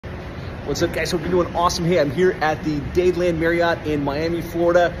What's up, guys? Hope you're doing awesome. Hey, I'm here at the Dadeland Marriott in Miami,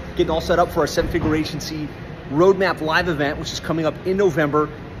 Florida, getting all set up for our seven-figure agency roadmap live event, which is coming up in November.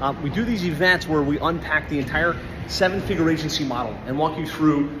 We do these events where we unpack the entire seven-figure agency model and walk you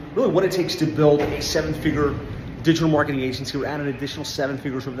through really what it takes to build a seven-figure digital marketing agency. We're adding an additional 7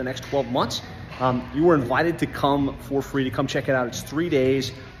 figures over the next 12 months. You were invited to come for free, to come check it out. It's 3 days,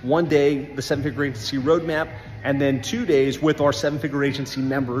 1 day, the seven-figure agency roadmap, and then 2 days with our seven-figure agency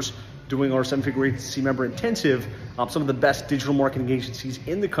members doing our seven-figure agency member intensive. Some of the best digital marketing agencies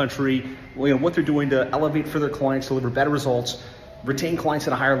in the country, what they're doing to elevate for their clients, deliver better results, retain clients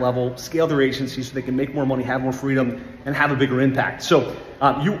at a higher level, scale their agency so they can make more money, have more freedom, and have a bigger impact. So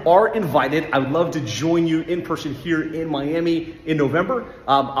you are invited. I would love to join you in person here in Miami in November.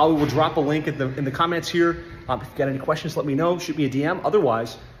 I will drop a link in the comments here. If you've got any questions, let me know. Shoot me a DM.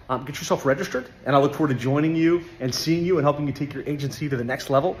 Otherwise, get yourself registered, and I look forward to joining you and seeing you and helping you take your agency to the next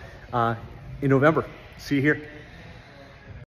level in November. See you here.